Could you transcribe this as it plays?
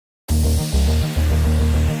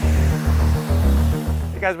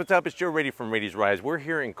Guys, what's up? It's Joe Raiti from Raiti's Rides. We're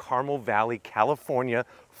here in Carmel Valley, California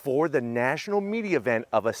for the national media event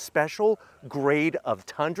of a special grade of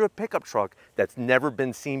Tundra pickup truck that's never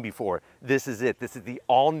been seen before. This is it. This is the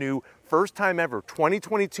all-new, first time ever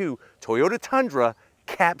 2022 Toyota Tundra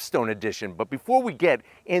Capstone Edition. But before we get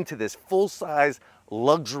into this full-size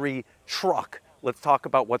luxury truck, let's talk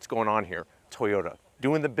about what's going on here. Toyota,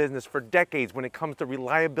 doing the business for decades when it comes to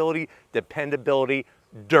reliability, dependability,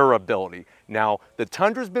 durability. Now, the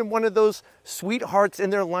Tundra's been one of those sweethearts in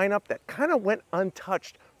their lineup that kind of went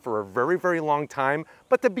untouched for a very, very long time.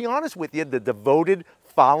 But to be honest with you, the devoted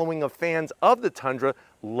following of fans of the Tundra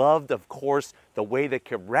loved, of course, the way they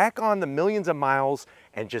could rack on the millions of miles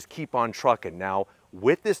and just keep on trucking. Now,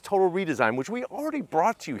 with this total redesign, which we already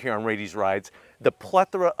brought to you here on Raiti's Rides, the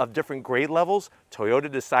plethora of different grade levels,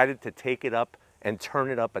 Toyota decided to take it up and turn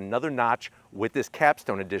it up another notch with this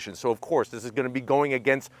Capstone Edition. So of course, this is going to be going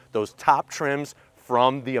against those top trims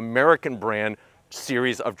from the American brand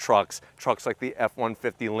series of trucks like the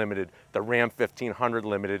F-150 Limited, the Ram 1500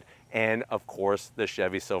 Limited, and of course, the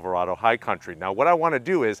Chevy Silverado High Country. Now, what I want to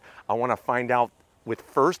do is I want to find out with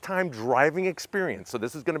first-time driving experience. So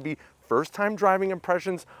this is going to be first-time driving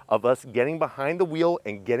impressions of us getting behind the wheel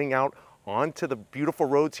and getting out onto the beautiful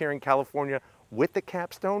roads here in California with the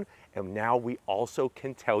Capstone. And now we also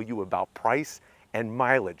can tell you about price and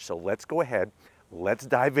mileage. So let's go ahead, let's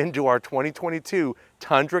dive into our 2022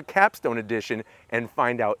 Tundra Capstone Edition and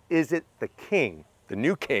find out, is it the king, the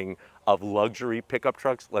new king of luxury pickup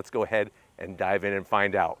trucks? Let's go ahead and dive in and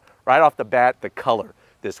find out. Right off the bat, the color.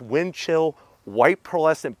 This wind chill white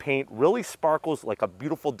pearlescent paint really sparkles like a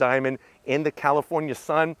beautiful diamond in the California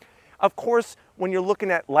sun. Of course, when you're looking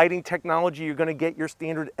at lighting technology, you're going to get your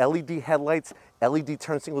standard LED headlights, LED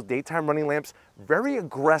turn signals, daytime running lamps, very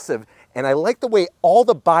aggressive. And I like the way all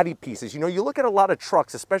the body pieces, you know, you look at a lot of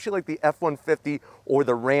trucks, especially like the F-150 or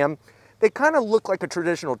the Ram, they kind of look like a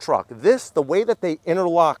traditional truck. This, the way that they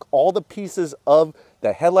interlock all the pieces of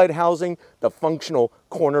the headlight housing, the functional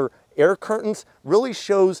corner air curtains, really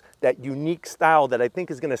shows that unique style that I think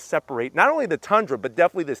is going to separate not only the Tundra, but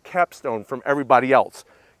definitely this Capstone from everybody else.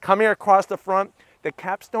 Coming across the front, the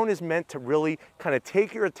Capstone is meant to really kind of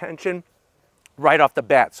take your attention right off the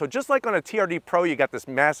bat. So just like on a TRD Pro, you got this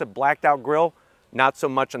massive blacked out grille, not so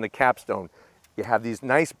much on the Capstone. You have these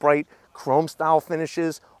nice bright chrome style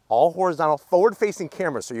finishes, all horizontal forward facing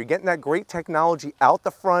cameras. So you're getting that great technology out the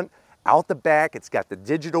front, out the back. It's got the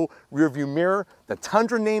digital rear view mirror, the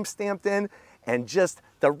Tundra name stamped in, and just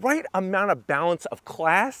the right amount of balance of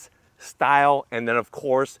class, style, and then of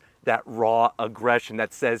course, that raw aggression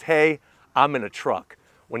that says, hey, I'm in a truck.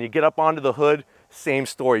 When you get up onto the hood, same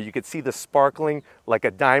story. You could see the sparkling like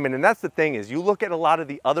a diamond. And that's the thing is, you look at a lot of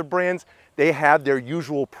the other brands, they have their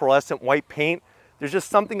usual pearlescent white paint. There's just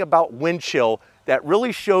something about wind chill that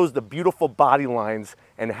really shows the beautiful body lines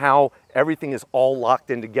and how everything is all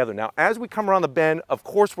locked in together. Now, as we come around the bend, of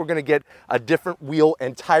course, we're gonna get a different wheel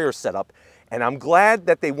and tire setup. And I'm glad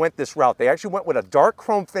that they went this route. They actually went with a dark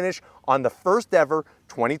chrome finish on the first ever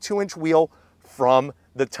 22-inch wheel from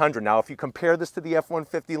the Tundra. Now, if you compare this to the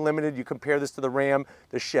F-150 Limited, you compare this to the Ram,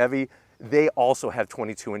 the Chevy, they also have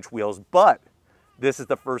 22-inch wheels, but this is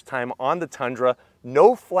the first time on the Tundra,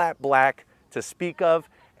 no flat black to speak of,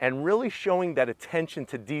 and really showing that attention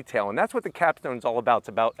to detail. And that's what the Capstone is all about. It's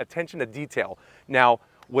about attention to detail. Now,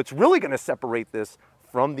 what's really gonna separate this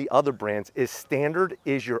from the other brands is standard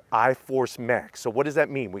is your iForce Max. So what does that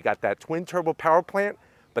mean? We got that twin turbo power plant,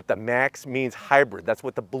 but the Max means hybrid. That's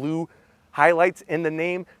what the blue highlights in the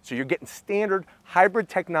name. So you're getting standard hybrid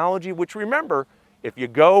technology, which remember, if you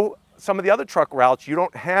go some of the other truck routes, you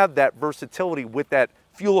don't have that versatility with that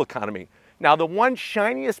fuel economy. Now, the one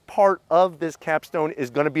shiniest part of this Capstone is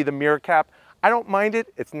gonna be the mirror cap. I don't mind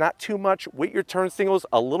it, it's not too much. With your turn signals,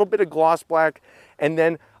 a little bit of gloss black, and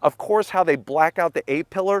then of course how they black out the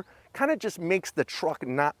A-pillar kind of just makes the truck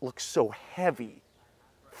not look so heavy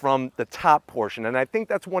from the top portion. And I think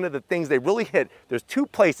that's one of the things they really hit. There's two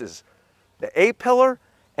places, the A-pillar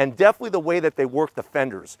and definitely the way that they work the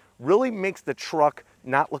fenders really makes the truck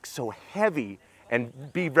not look so heavy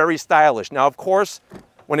and be very stylish. Now, of course,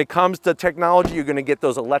 when it comes to technology, you're gonna get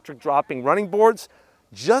those electric dropping running boards,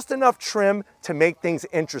 just enough trim to make things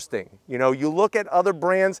interesting. You know, you look at other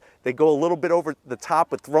brands, they go a little bit over the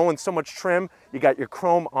top with throwing so much trim. You got your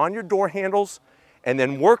chrome on your door handles, and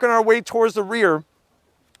then working our way towards the rear,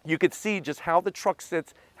 you could see just how the truck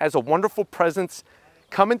sits, has a wonderful presence.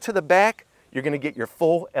 Coming to the back, you're gonna get your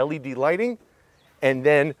full LED lighting, and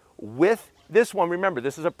then with this one, remember,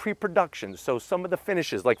 this is a pre-production, so some of the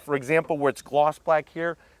finishes, like for example, where it's gloss black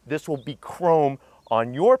here, this will be chrome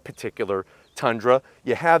on your particular Tundra,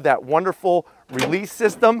 you have that wonderful release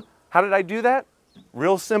system. How did I do that?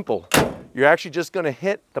 Real simple. You're actually just gonna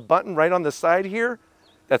hit the button right on the side here.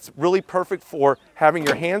 That's really perfect for having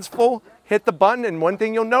your hands full. Hit the button, and one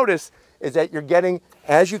thing you'll notice is that you're getting,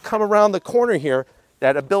 as you come around the corner here,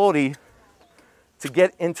 that ability to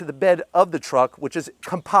get into the bed of the truck, which is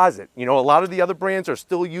composite. You know, a lot of the other brands are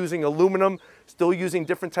still using aluminum, still using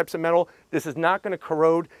different types of metal. This is not gonna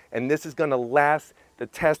corrode, and this is gonna last the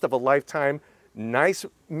test of a lifetime. Nice,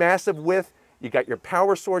 massive width. You got your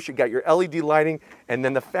power source, you got your LED lighting, and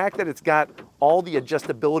then the fact that it's got all the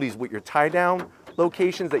adjustabilities with your tie down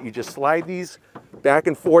locations that you just slide these back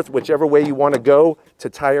and forth, whichever way you wanna go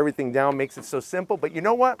to tie everything down, makes it so simple. But you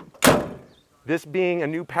know what? This being a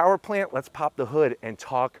new power plant, let's pop the hood and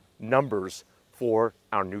talk numbers for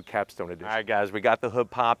our new Capstone edition. All right, guys, we got the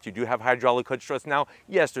hood popped. You do have hydraulic hood struts now.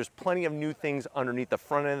 Yes, there's plenty of new things underneath the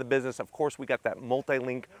front end of the business. Of course, we got that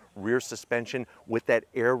multi-link rear suspension with that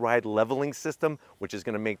air ride leveling system, which is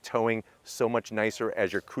gonna make towing so much nicer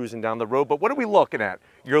as you're cruising down the road. But what are we looking at?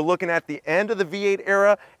 You're looking at the end of the V8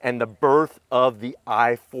 era and the birth of the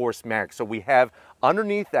iForce Max. So we have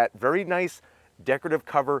underneath that very nice decorative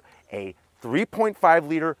cover, a 3.5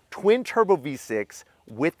 liter twin turbo V6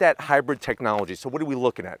 with that hybrid technology. So what are we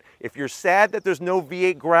looking at? If you're sad that there's no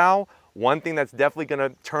V8 growl, one thing that's definitely gonna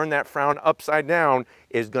turn that frown upside down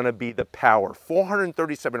is gonna be the power.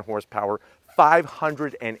 437 horsepower,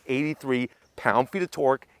 583 pound-feet of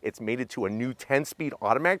torque. It's mated to a new 10-speed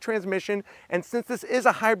automatic transmission. And since this is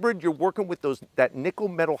a hybrid, you're working with that nickel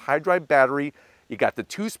metal hydride battery. You got the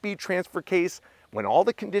 2-speed transfer case. When all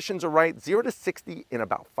the conditions are right, 0 to 60 in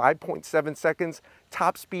about 5.7 seconds.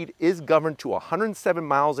 Top speed is governed to 107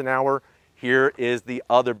 miles an hour. Here is the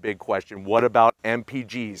other big question. What about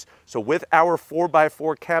MPGs? So with our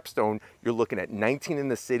 4x4 Capstone, you're looking at 19 in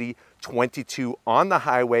the city, 22 on the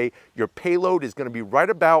highway. Your payload is gonna be right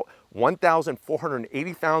about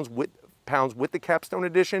 1,480 pounds with the Capstone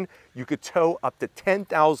edition. You could tow up to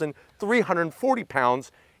 10,340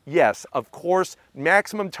 pounds. Yes, of course,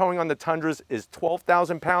 maximum towing on the Tundras is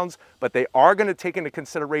 12,000 pounds, but they are going to take into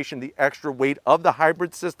consideration the extra weight of the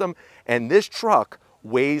hybrid system, and this truck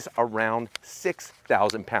weighs around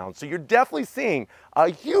 6,000 pounds. So you're definitely seeing a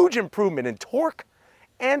huge improvement in torque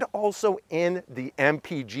and also in the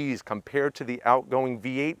MPGs compared to the outgoing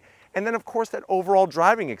V8. And then, of course, that overall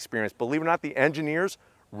driving experience. Believe it or not, the engineers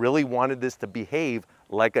really wanted this to behave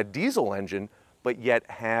like a diesel engine, but yet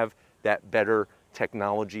have that better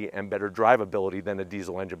technology and better drivability than a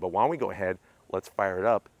diesel engine. But why don't we go ahead, let's fire it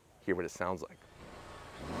up, hear what it sounds like.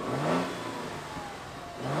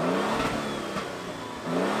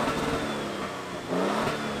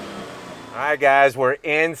 All right, guys, we're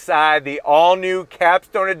inside the all-new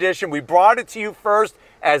Capstone edition. We brought it to you first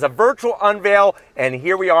as a virtual unveil, and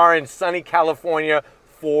here we are in sunny California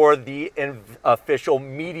for the official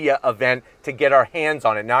media event to get our hands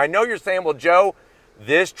on it. Now, I know you're saying, well, Joe,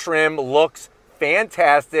 this trim looks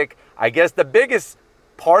fantastic. I guess the biggest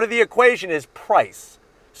part of the equation is price.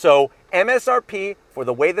 So MSRP, for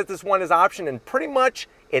the way that this one is optioned, and pretty much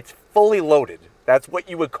it's fully loaded. That's what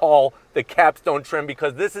you would call the Capstone trim,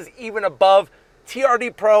 because this is even above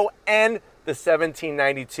TRD Pro and the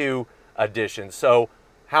 1792 edition. So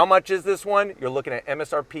how much is this one? You're looking at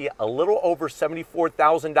MSRP a little over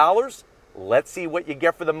 $74,000. Let's see what you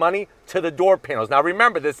get for the money to the door panels. Now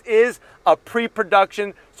remember, this is a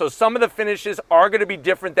pre-production, so some of the finishes are going to be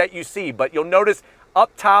different that you see, but you'll notice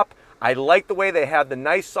up top, I like the way they have the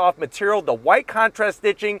nice soft material, the white contrast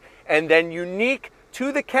stitching, and then unique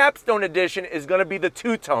to the Capstone edition is going to be the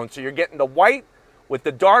two-tone. So you're getting the white with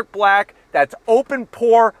the dark black. That's open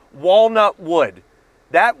pore walnut wood.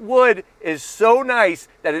 That wood is so nice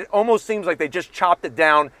that it almost seems like they just chopped it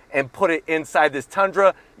down and put it inside this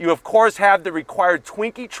Tundra. You, of course, have the required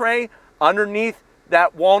Twinkie tray underneath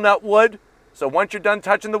that walnut wood. So once you're done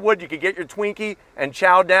touching the wood, you can get your Twinkie and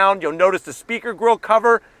chow down. You'll notice the speaker grill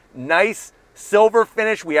cover, nice silver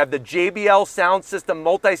finish. We have the JBL sound system,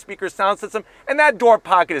 multi-speaker sound system, and that door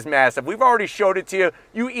pocket is massive. We've already showed it to you.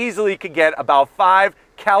 You easily could get about 5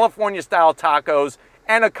 California-style tacos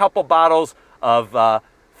and a couple bottles of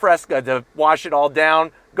Fresca to wash it all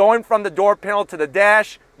down. Going from the door panel to the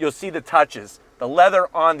dash, you'll see the touches. The leather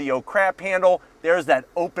on the oh crap handle, there's that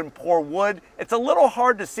open pore wood. It's a little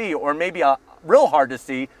hard to see, or maybe real hard to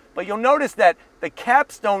see, but you'll notice that the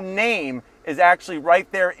Capstone name is actually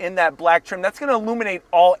right there in that black trim. That's gonna illuminate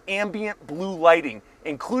all ambient blue lighting,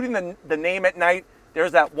 including the name at night.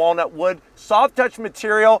 There's that walnut wood, soft touch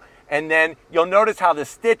material, and then you'll notice how the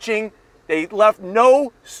stitching, they left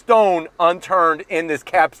no stone unturned in this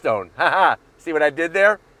Capstone. Haha, see what I did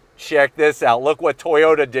there? Check this out. Look what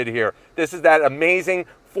Toyota did here. This is that amazing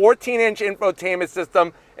 14-inch infotainment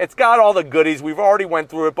system. It's got all the goodies. We've already went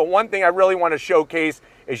through it, but one thing I really want to showcase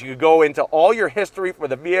is you could go into all your history for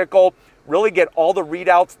the vehicle, really get all the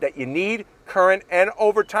readouts that you need, current and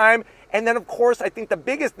over time. And then, of course, I think the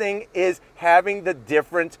biggest thing is having the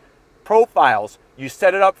different profiles. You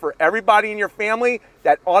set it up for everybody in your family.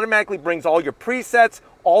 That automatically brings all your presets,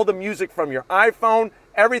 all the music from your iPhone,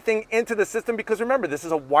 everything into the system, because remember, this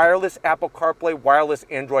is a wireless Apple CarPlay, wireless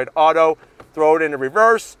Android Auto. Throw it into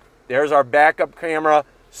reverse. There's our backup camera.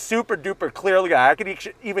 Super duper clear. Look, I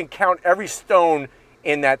could even count every stone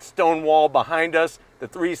in that stone wall behind us. The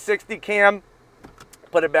 360 cam,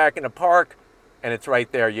 put it back in the park, and it's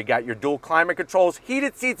right there. You got your dual climate controls,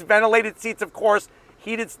 heated seats, ventilated seats, of course,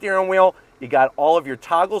 heated steering wheel. You got all of your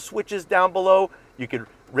toggle switches down below. You could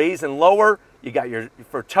raise and lower. You got your,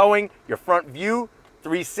 for towing, your front view,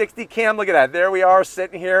 360 cam. Look at that. There we are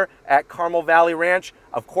sitting here at Carmel Valley Ranch.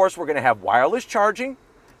 Of course, we're going to have wireless charging.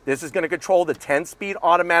 This is going to control the 10-speed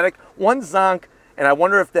automatic, one zonk, and I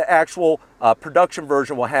wonder if the actual production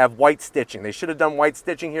version will have white stitching. They should have done white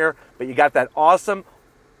stitching here, but you got that awesome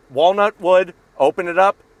walnut wood. Open it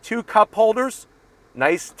up, 2 cup holders,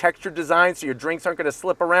 nice textured design so your drinks aren't going to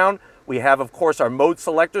slip around. We have, of course, our mode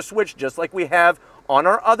selector switch, just like we have on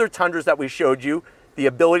our other Tundras that we showed you. The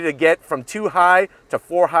ability to get from 2 high to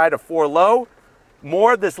 4 high to 4 low.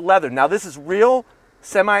 More of this leather. Now, this is real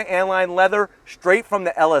semi-aniline leather straight from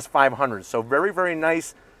the LS500. So very, very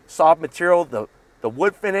nice, soft material. The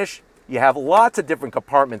wood finish. You have lots of different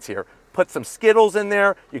compartments here. Put some Skittles in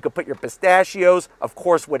there. You could put your pistachios, of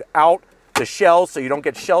course, without the shells, so you don't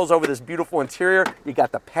get shells over this beautiful interior. You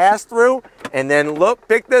got the pass-through, and then look,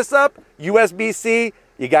 pick this up, USB-C,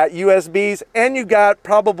 you got USBs, and you got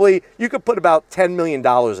probably, you could put about $10 million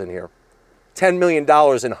in here. $10 million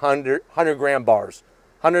in 100 gram bars.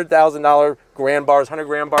 $100,000 grand bars, 100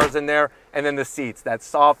 gram bars in there, and then the seats, that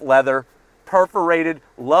soft leather, perforated.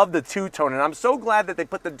 Love the two-tone, and I'm so glad that they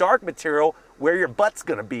put the dark material where your butt's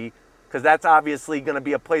gonna be, because that's obviously gonna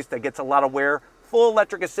be a place that gets a lot of wear. Full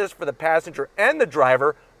electric assist for the passenger and the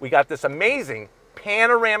driver. We got this amazing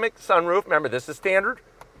panoramic sunroof. Remember, this is standard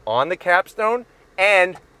on the Capstone,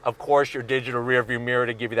 and of course your digital rear view mirror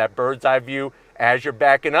to give you that bird's eye view as you're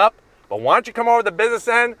backing up. But why don't you come over to the business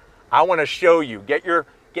end? I want to show you. Get your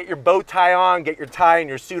bow tie on, get your tie and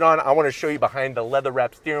your suit on. I want to show you behind the leather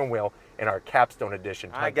wrap steering wheel in our Capstone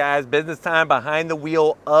edition. All right, guys, business time behind the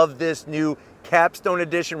wheel of this new Capstone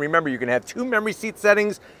edition. Remember, you're going to have 2 memory seat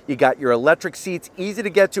settings. You got your electric seats, easy to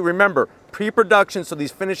get to. Remember, pre-production, so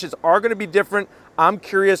these finishes are going to be different. I'm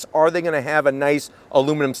curious, are they going to have a nice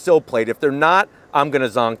aluminum sill plate? If they're not, I'm going to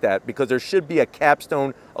zonk that, because there should be a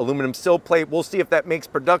Capstone aluminum sill plate. We'll see if that makes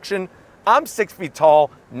production. I'm 6 feet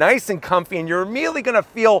tall, nice and comfy, and you're immediately going to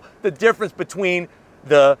feel the difference between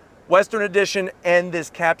the Western Edition and this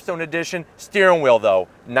Capstone Edition. Steering wheel though,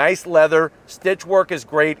 nice leather, stitch work is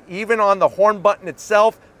great, even on the horn button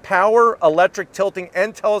itself, power, electric tilting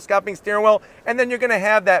and telescoping steering wheel, and then you're gonna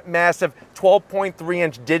have that massive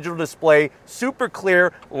 12.3-inch digital display, super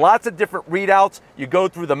clear, lots of different readouts. You go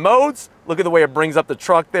through the modes, look at the way it brings up the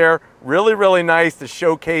truck there, really, really nice to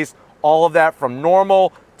showcase all of that from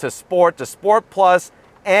normal to Sport Plus,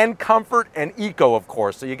 and Comfort and Eco, of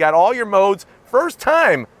course. So you got all your modes, first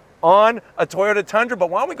time on a Toyota Tundra. But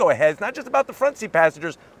why don't we go ahead, it's not just about the front seat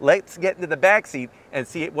passengers, let's get into the back seat and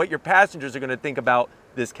see what your passengers are going to think about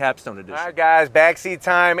this Capstone Edition. All right, guys, back seat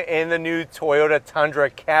time in the new Toyota Tundra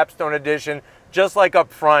Capstone Edition. Just like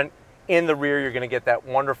up front, in the rear, you're going to get that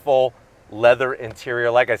wonderful leather interior,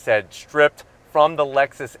 like I said, stripped from the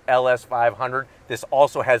Lexus LS500. This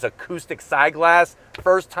also has acoustic side glass.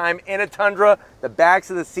 First time in a Tundra. The backs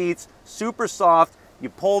of the seats, super soft. You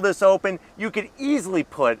pull this open, you could easily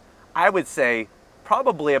put, I would say,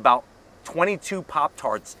 probably about 22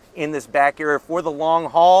 Pop-Tarts in this back area for the long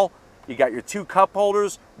haul. You got your 2 cup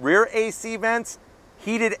holders, rear AC vents,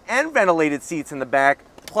 heated and ventilated seats in the back,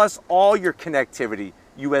 plus all your connectivity,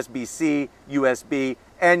 USB-C, USB,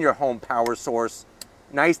 and your home power source.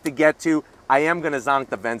 Nice to get to. I am going to zonk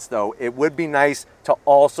the vents though. It would be nice to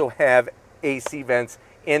also have AC vents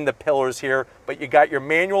in the pillars here, but you got your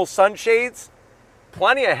manual sunshades,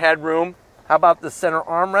 plenty of headroom. How about the center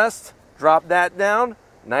armrest? Drop that down,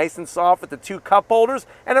 nice and soft with the 2 cup holders.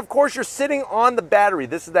 And of course, you're sitting on the battery.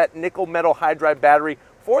 This is that nickel metal hydride battery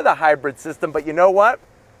for the hybrid system. But you know what?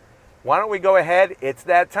 Why don't we go ahead? It's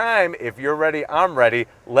that time. If you're ready, I'm ready.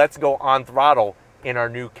 Let's go on throttle in our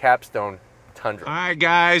new Capstone Tundra. All right,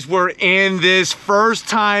 guys, we're in this first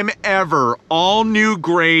time ever all new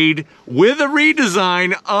grade with a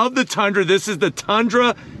redesign of the Tundra. This is the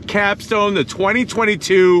Tundra Capstone, the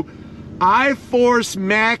 2022 I-Force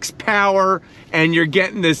Max Power, and you're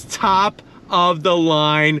getting this top of the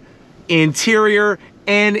line interior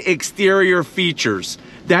and exterior features.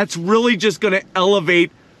 That's really just gonna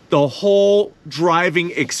elevate the whole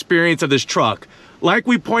driving experience of this truck. Like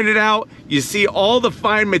we pointed out, you see all the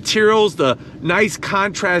fine materials, the nice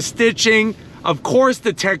contrast stitching, of course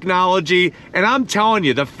the technology, and I'm telling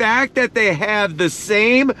you, the fact that they have the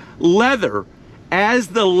same leather as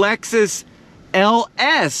the Lexus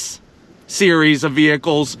LS series of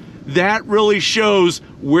vehicles, that really shows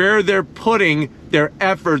where they're putting their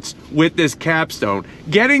efforts with this Capstone.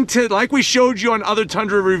 Getting to, like we showed you on other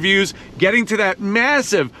Tundra reviews, getting to that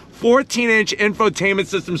massive 14-inch infotainment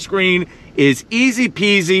system screen is easy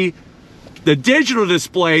peasy. The digital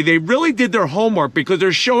display, they really did their homework because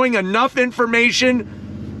they're showing enough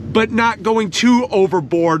information but not going too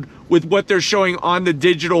overboard with what they're showing on the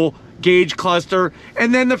digital gauge cluster.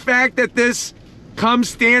 And then the fact that this comes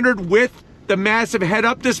standard with the massive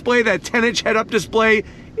head-up display, that 10-inch head-up display,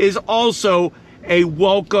 is also a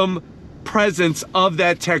welcome presence of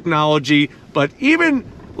that technology. But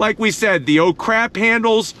even, like we said, the oh crap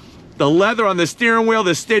handles, the leather on the steering wheel,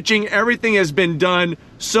 the stitching, everything has been done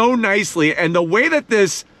so nicely. And the way that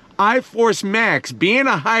this I-Force Max, being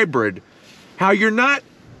a hybrid, how you're not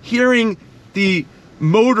hearing the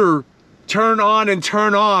motor turn on and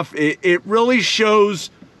turn off, it really shows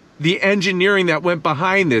the engineering that went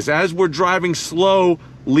behind this. As we're driving slow,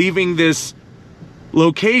 leaving this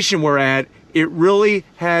location we're at, it really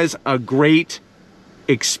has a great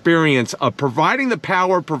experience of providing the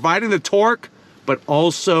power, providing the torque, but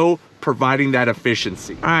also providing that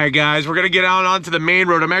efficiency. All right, guys, we're gonna get out onto the main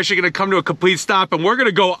road. I'm actually gonna come to a complete stop, and we're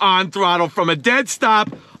gonna go on throttle from a dead stop,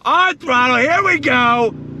 on throttle. Here we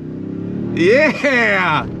go.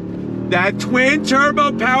 Yeah, that twin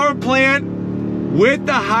turbo power plant with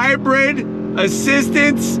the hybrid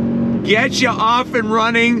assistance gets you off and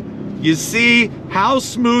running. You see how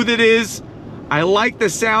smooth it is. I like the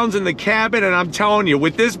sounds in the cabin, and I'm telling you,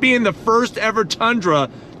 with this being the first ever Tundra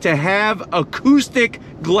to have acoustic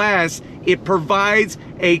glass, it provides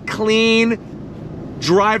a clean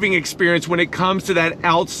driving experience when it comes to that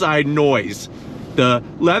outside noise. The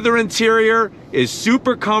leather interior is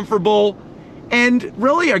super comfortable and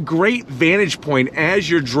really a great vantage point as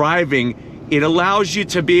you're driving. It allows you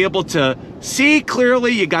to be able to see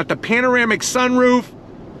clearly. You got the panoramic sunroof.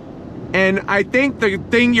 And I think the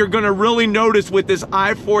thing you're gonna really notice with this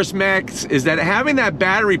I-Force Max is that having that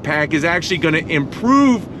battery pack is actually gonna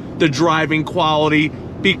improve the driving quality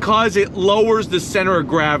because it lowers the center of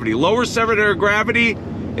gravity. Lower center of gravity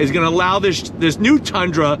is gonna allow this new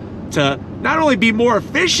Tundra to not only be more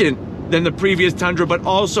efficient than the previous Tundra, but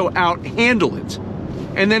also outhandle it.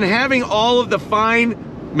 And then having all of the fine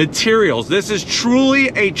materials. This is truly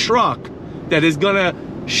a truck that is gonna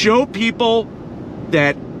show people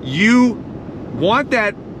that you want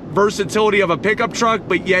that versatility of a pickup truck,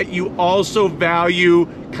 but yet you also value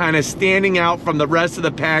kind of standing out from the rest of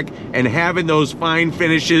the pack and having those fine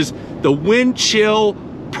finishes. The wind chill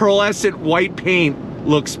pearlescent white paint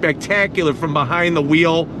looks spectacular from behind the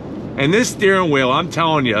wheel. And this steering wheel, I'm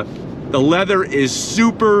telling you, the leather is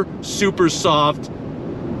super, super soft.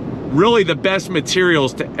 Really the best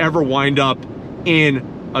materials to ever wind up in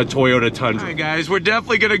a Toyota Tundra. All right, guys, we're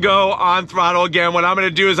definitely gonna go on throttle again. What I'm gonna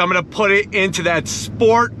do is I'm gonna put it into that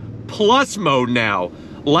Sport Plus mode now.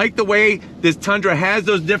 Like the way this Tundra has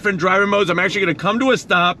those different driving modes, I'm actually gonna come to a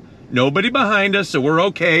stop. Nobody behind us, so we're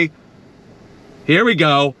okay. Here we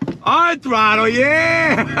go. On throttle,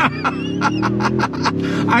 yeah!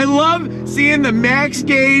 I love seeing the max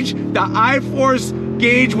gauge, the I-Force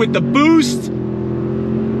gauge with the boost.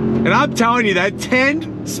 And I'm telling you, that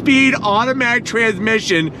 10-speed automatic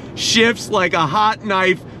transmission shifts like a hot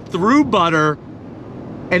knife through butter.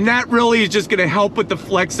 And that really is just gonna help with the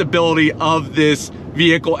flexibility of this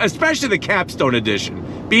vehicle, especially the Capstone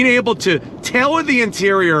edition. Being able to tailor the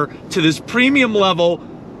interior to this premium level,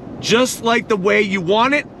 just like the way you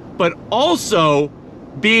want it, but also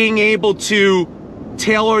being able to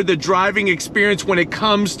tailor the driving experience when it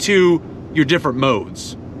comes to your different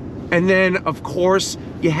modes. And then, of course,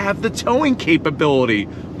 you have the towing capability.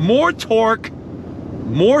 More torque,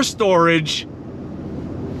 more storage.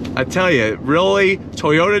 I tell you, really,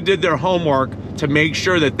 Toyota did their homework to make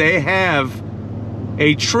sure that they have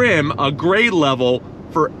a trim, a grade level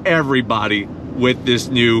for everybody with this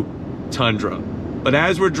new Tundra. But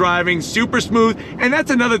as we're driving, super smooth. And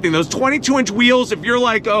that's another thing, those 22-inch wheels, if you're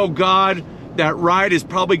like, oh God, that ride is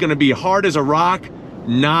probably gonna be hard as a rock,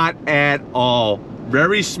 not at all.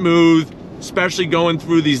 Very smooth, especially going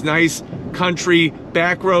through these nice country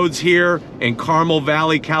back roads here in Carmel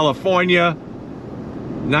Valley, California.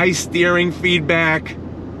 Nice steering feedback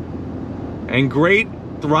and great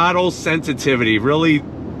throttle sensitivity. Really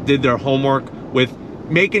did their homework with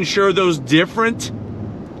making sure those different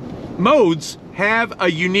modes have a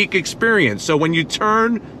unique experience. So when you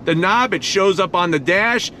turn the knob, it shows up on the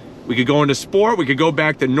dash. We could go into sport, we could go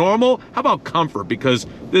back to normal. How about comfort? Because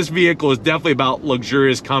this vehicle is definitely about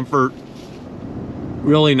luxurious comfort.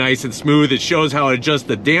 Really nice and smooth. It shows how to adjust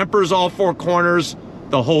the dampers all four corners,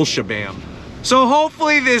 the whole shabam. So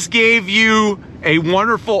hopefully this gave you a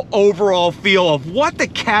wonderful overall feel of what the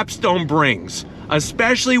Capstone brings,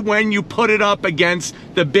 especially when you put it up against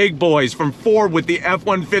the big boys from Ford with the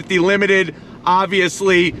F-150 Limited,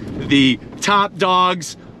 obviously the top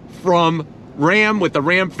dogs from Ram with the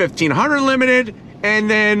Ram 1500 Limited, and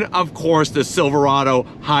then of course the Silverado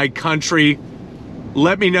High Country.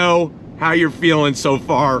 Let me know how you're feeling so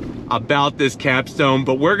far about this Capstone,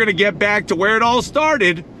 but we're gonna get back to where it all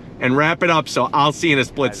started and wrap it up, so I'll see you in a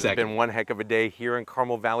split second. It's been one heck of a day here in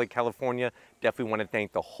Carmel Valley, California. Definitely want to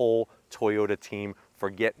thank the whole Toyota team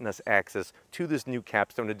for getting us access to this new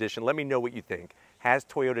Capstone edition. Let me know what you think. Has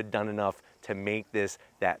Toyota done enough to make this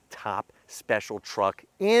that top special truck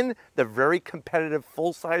in the very competitive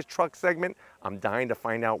full-size truck segment? I'm dying to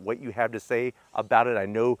find out what you have to say about it. I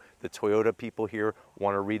know the Toyota people here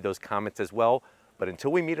want to read those comments as well. But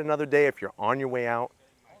until we meet another day, if you're on your way out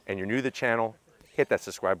and you're new to the channel, hit that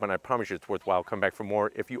subscribe button. I promise you it's worthwhile. Come back for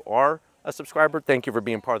more. If you are a subscriber, thank you for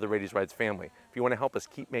being part of the Raity's Rides family. If you want to help us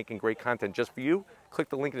keep making great content just for you, click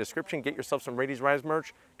the link in the description, get yourself some Raity's Rides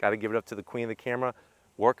merch. Got to give it up to the queen of the camera,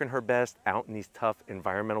 working her best out in these tough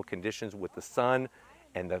environmental conditions with the sun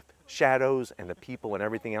and the shadows and the people and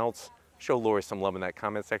everything else. Show Lori some love in that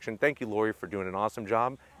comment section. Thank you, Lori, for doing an awesome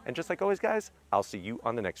job. And just like always, guys, I'll see you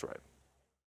on the next ride.